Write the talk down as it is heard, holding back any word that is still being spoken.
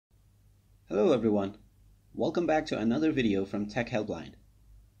Hello everyone, welcome back to another video from Tech Helpline.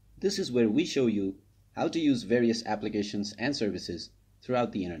 This is where we show you how to use various applications and services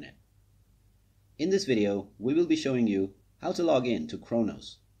throughout the internet. In this video, we will be showing you how to log in to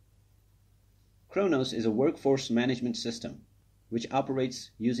Kronos. Kronos is a workforce management system which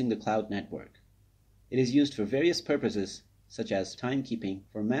operates using the cloud network. It is used for various purposes such as timekeeping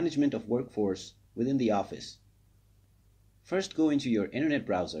for management of workforce within the office. First, go into your internet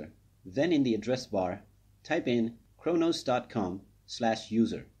browser. Then in the address bar, type in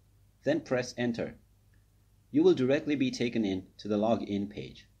kronos.com/user, then press enter. You will directly be taken in to the login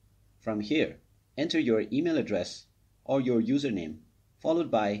page. From here, enter your email address or your username,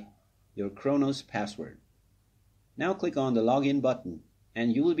 followed by your Kronos password. Now click on the login button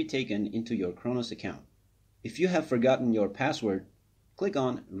and you will be taken into your Kronos account. If you have forgotten your password, click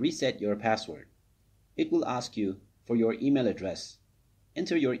on reset your password. It will ask you for your email address.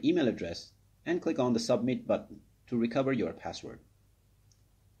 Enter your email address and click on the submit button to recover your password.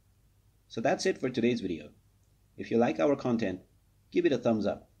 So that's it for today's video. If you like our content, give it a thumbs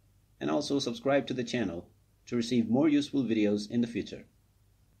up and also subscribe to the channel to receive more useful videos in the future.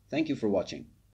 Thank you for watching.